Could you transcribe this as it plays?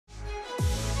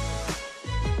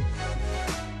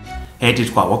Hey G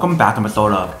Squad, welcome back to my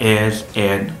episode of Is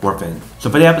It Worth It? So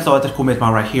for the episode, this cool made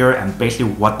right here, and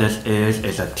basically what this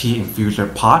is a tea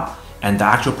infuser pot, and the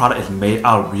actual product is made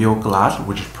out of real glass,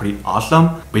 which is pretty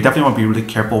awesome. But you definitely want to be really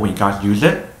careful when you guys use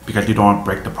it, because you don't want to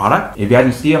break the product. If you guys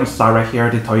can see on the side right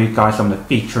here, they tell you guys some of the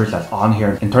features that's on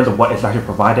here in terms of what is actually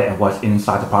provided and what's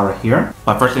inside the product right here.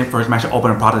 But first thing first, I'm actually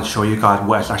open the product to show you guys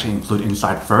what is actually included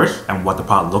inside first and what the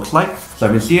product looks like. So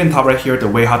if you see on top right here, the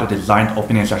way how the design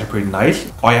opening is actually pretty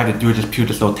nice. All you have to do is just peel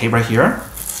this little tape right here.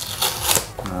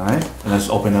 Alright, and let's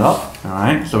open it up.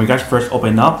 Alright, so when you guys first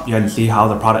open it up, you can see how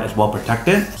the product is well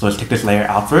protected. So let's take this layer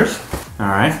out first.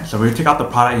 Alright, so when you take out the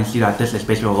product, you see that this is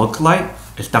basically what it looks like.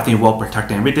 It's definitely well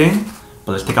protected and everything.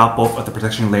 But let's take out both of the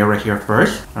protection layer right here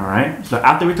first. Alright, so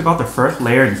after we took out the first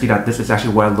layer, you see that this is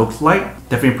actually what it looks like.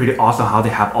 Definitely pretty awesome how they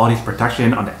have all these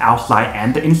protection on the outside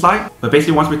and the inside. But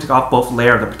basically once we took off both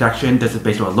layers of the protection, this is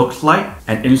basically what it looks like.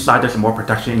 And inside there's some more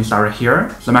protection inside right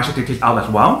here. So I'm actually taking this out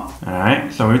as well.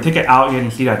 Alright, so when we take it out, you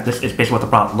can see that this is basically what the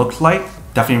product looks like.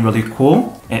 Definitely really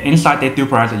cool. And inside they do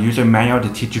provide a user manual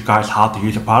to teach you guys how to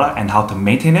use the product and how to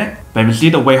maintain it. But you see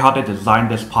the way how they designed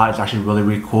this pot is actually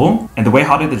really cool. And the way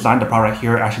how they designed the product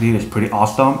here actually is pretty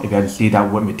awesome. If you can see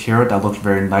that wood material, that looks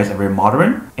very nice and very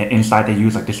modern. And inside they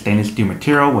use like the stainless steel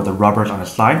material with the rubbers on the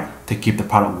side to keep the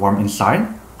product warm inside.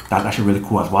 That's actually really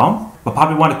cool as well. But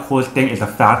probably one of the coolest thing is the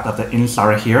fact of the inside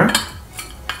right here.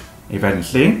 If you guys can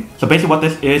see. So basically what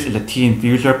this is a tea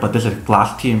infuser, but this is a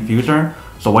glass tea infuser.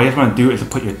 So what you guys want to do is to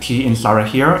put your tea inside right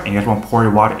here, and you guys want to pour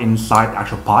your water inside the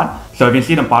actual pot. So if you can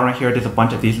see the bottom right here, there's a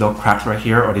bunch of these little cracks right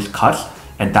here, or these cuts,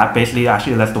 and that basically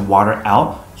actually lets the water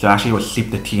out. So actually it will seep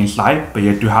the tea inside, but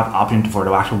you do have the option for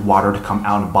the actual water to come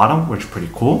out on the bottom, which is pretty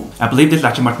cool. I believe this is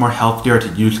actually much more healthier to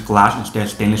use glass instead of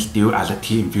stainless steel as a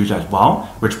tea infuser as well,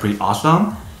 which is pretty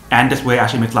awesome. And this way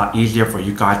actually makes it a lot easier for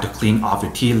you guys to clean off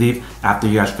your tea leaf after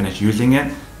you guys finish using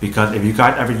it. Because if you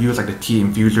guys ever use like the tea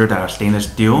infuser that are stainless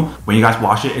steel, when you guys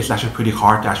wash it, it's actually pretty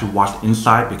hard to actually wash the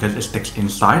inside because it sticks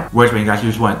inside. Whereas when you guys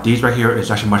use one of these right here,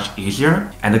 it's actually much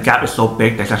easier. And the gap is so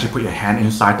big that you actually put your hand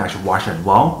inside to actually wash it as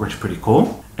well, which is pretty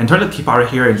cool. In terms of the teapot right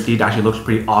here, you see it actually looks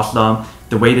pretty awesome.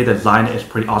 The way they designed it is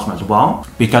pretty awesome as well.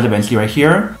 Because if you can see right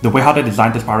here, the way how they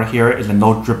designed this part right here is a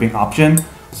no dripping option.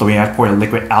 So when you guys pour your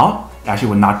liquid out, it actually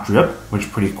will not drip, which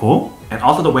is pretty cool. And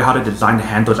also the way how they design the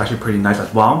handle is actually pretty nice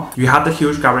as well. You have the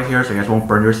huge gap right here, so you guys won't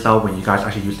burn yourself when you guys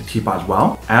actually use the teapot as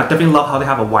well. And I definitely love how they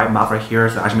have a wide mouth right here,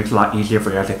 so it actually makes it a lot easier for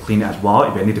you guys to clean it as well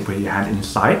if you need to put your hand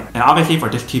inside. And obviously for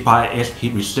this teapot, it is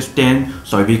heat resistant,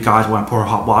 so if you guys want to pour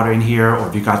hot water in here, or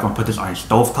if you guys want to put this on your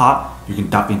stove top, you can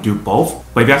definitely do both.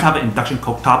 But if you guys have an induction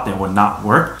cooktop, then it will not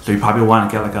work. So you probably want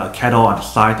to get like a kettle on the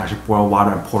side to actually boil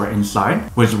water and pour it inside,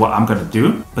 which is what I'm going to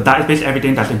do. But that is basically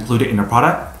everything that's included in the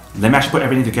product. Let me actually put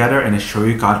everything together and then show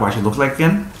you guys what it actually looks like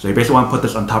again. So you basically want to put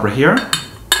this on top right here.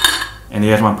 And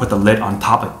you guys want to put the lid on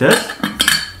top like this.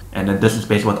 And then this is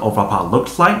basically what the overall product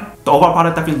looks like. The overall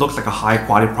product definitely looks like a high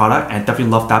quality product, and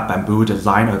definitely love that bamboo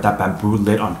design or that bamboo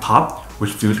lid on top,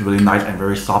 which feels really nice and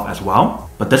very soft as well.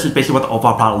 But this is basically what the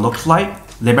overall product looks like.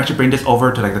 Let me actually bring this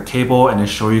over to like the table and then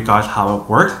show you guys how it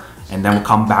works. And then we'll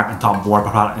come back and talk more about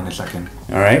the product in a second.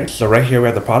 Alright, so right here we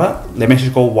have the product. Let me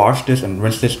just go wash this and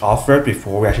rinse this off first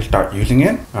before we actually start using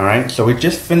it. Alright, so we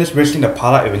just finished rinsing the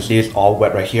product. You can see it's all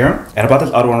wet right here. And about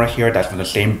this other one right here, that's from the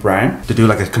same brand. To do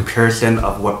like a comparison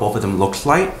of what both of them looks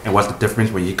like and what's the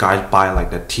difference when you guys buy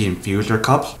like the tea infuser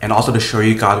cups. And also to show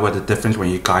you guys what the difference when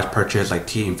you guys purchase like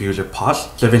tea infuser pots.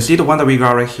 So you can see the one that we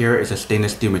got right here is a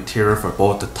stainless steel material for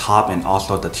both the top and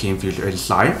also the tea infuser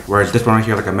inside. Whereas this one right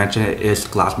here, like I mentioned, it is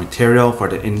glass material for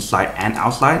the inside and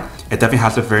outside. It definitely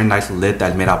has a very nice lid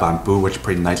that's made out of bamboo, which is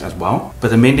pretty nice as well. But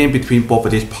the main thing between both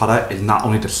of these products is not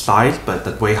only the size, but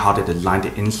the way how they designed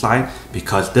the inside.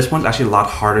 Because this one's actually a lot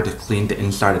harder to clean the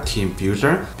inside of the tea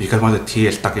infuser. Because when the tea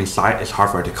is stuck inside, it's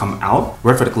hard for it to come out.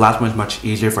 Whereas for the glass one, it's much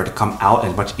easier for it to come out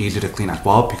and much easier to clean as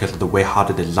well, because of the way how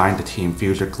they designed the tea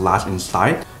infuser glass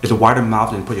inside. It's a wider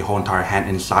mouth and put your whole entire hand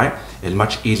inside. It's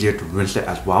much easier to rinse it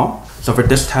as well. So for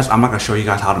this test, I'm not going to show you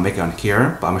guys how to make it on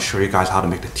here, but I'm going to show you guys how to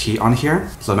make the tea on here.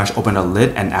 So I'm going to open the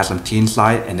lid and add some tea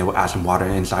inside, and then we'll add some water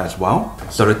inside as well.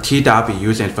 So the tea that I'll be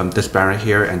using is from this brand right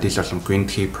here, and these are some green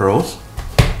tea pearls.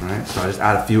 Alright, so I just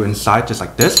add a few inside just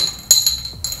like this.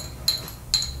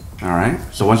 Alright,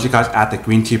 so once you guys add the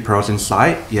green tea pearls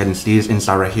inside, you can see this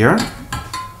inside right here.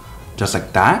 Just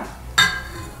like that.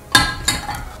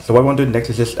 So what we want to do next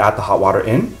is just add the hot water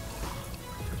in.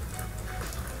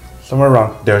 Somewhere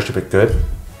around there should be good.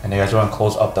 And then you guys want to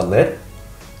close up the lid.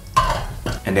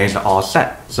 And then it's all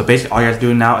set. So basically all you guys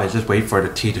do now is just wait for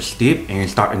the tea to steep and you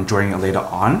start enjoying it later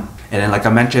on. And then like I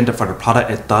mentioned, for the product,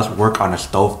 it does work on a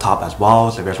stove top as well.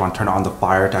 So if you guys want to turn on the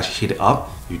fire to actually heat it up,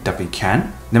 you definitely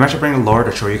can. Then I'm actually bringing it lower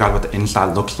to show you guys what the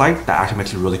inside looks like. That actually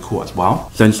makes it really cool as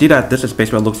well. So you see that this is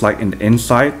basically what it looks like in the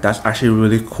inside. That's actually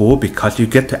really cool because you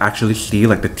get to actually see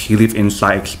like the tea leaf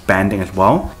inside expanding as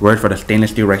well. Whereas for the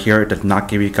stainless steel right here, it does not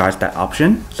give you guys that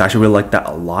option. So I actually really like that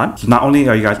a lot. So not only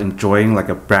are you guys enjoying like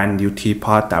a brand new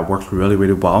teapot that works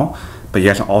really well, but you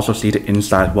guys can also see the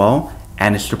inside as well.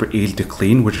 And it's super easy to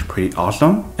clean, which is pretty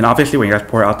awesome. And obviously when you guys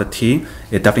pour out the tea,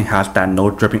 it definitely has that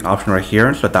no dripping option right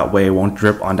here, so that way it won't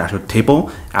drip on the actual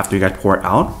table after you guys pour it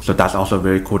out. So that's also a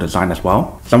very cool design as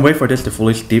well. So I'm waiting for this to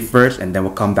fully steep first, and then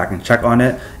we'll come back and check on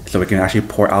it so we can actually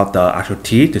pour out the actual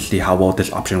tea to see how well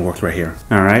this option works right here.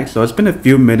 Alright, so it's been a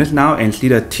few minutes now, and see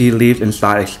the tea leaves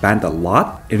inside expand a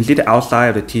lot. If you see the outside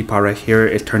of the teapot right here,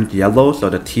 it turned yellow, so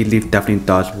the tea leaf definitely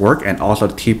does work, and also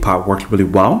the teapot works really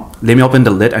well. Let me open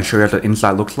the lid and show you what the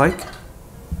inside looks like.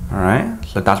 Alright,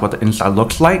 so that's what the inside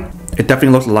looks like. It definitely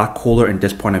looks a lot cooler in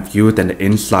this point of view than the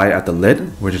inside of the lid,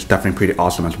 which is definitely pretty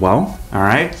awesome as well.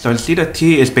 Alright, so you see the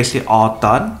tea is basically all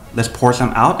done. Let's pour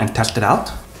some out and test it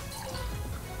out.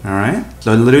 Alright,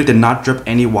 so it literally did not drip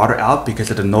any water out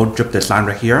because of the no drip design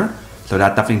right here. So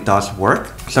that definitely does work.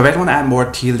 So if you guys want to add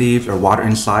more tea leaves or water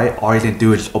inside, all you can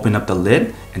do is just open up the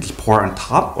lid and just pour on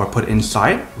top or put it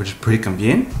inside, which is pretty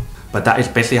convenient. But that is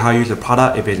basically how you use the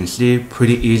product. If you can see,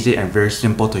 pretty easy and very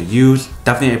simple to use.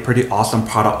 Definitely a pretty awesome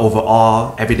product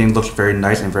overall. Everything looks very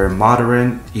nice and very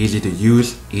modern, easy to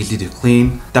use, easy to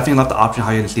clean. Definitely love the option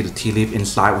how you can see the tea leaf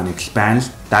inside when it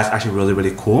expands. That's actually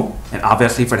really cool. And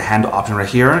obviously for the handle option right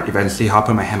here, if you can see how I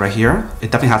put my hand right here,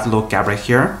 it definitely has a little gap right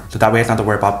here. So that way it's not to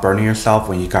worry about burning yourself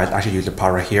when you guys actually use the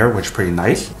product right here, which is pretty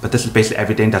nice. But this is basically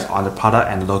everything that's on the product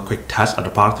and a little quick test of the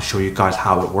product to show you guys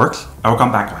how it works. I will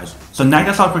come back, guys. So now you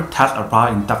guys saw a quick test of the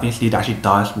product, and definitely see it actually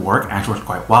does work and actually works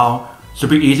quite well.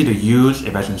 Super easy to use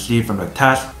if I can see from the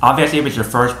test. Obviously if it's your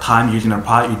first time using the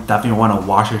product, you definitely want to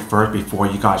wash it first before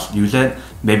you guys use it.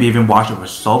 Maybe even wash it with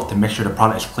soap to make sure the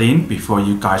product is clean before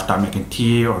you guys start making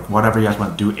tea or whatever you guys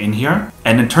want to do in here.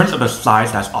 And in terms of the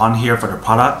size that's on here for the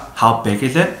product, how big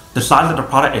is it? The size of the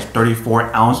product is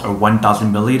 34 ounce or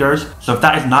 1000 milliliters. So if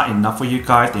that is not enough for you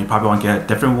guys, then you probably want to get a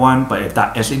different one. But if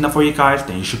that is enough for you guys,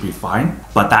 then you should be fine.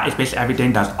 But that is basically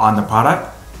everything that's on the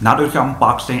product. Now that we're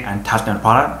unboxing and testing the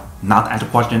product, now to answer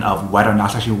the question of whether or not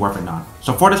it's actually worth it or not.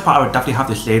 So for this product, I would definitely have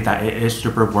to say that it is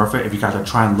super worth it if you guys are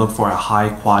trying to look for a high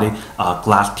quality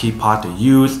glass teapot to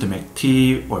use to make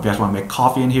tea, or if you guys want to make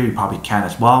coffee in here, you probably can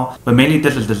as well. But mainly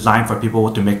this is designed for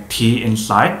people to make tea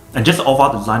inside. And just the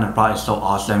overall design of the product is so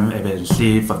awesome. If you can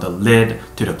see from the lid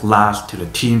to the glass to the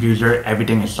tea infuser,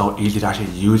 everything is so easy to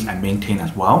actually use and maintain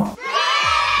as well.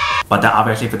 But then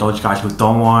obviously for those guys who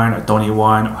don't want or don't need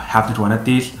one or have to do one of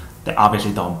these, then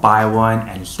obviously don't buy one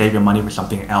and save your money for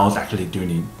something else actually do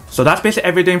need. So that's basically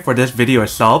everything for this video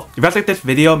itself. If you guys like this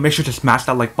video, make sure to smash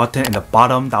that like button in the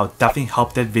bottom. That will definitely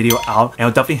help this video out, and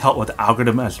it'll definitely help with the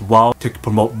algorithm as well to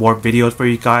promote more videos for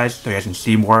you guys so you guys can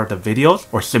see more of the videos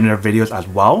or similar videos as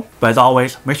well. But as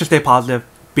always, make sure to stay positive,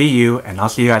 be you, and I'll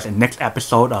see you guys in the next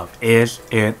episode of Is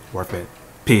It Worth It?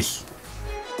 Peace.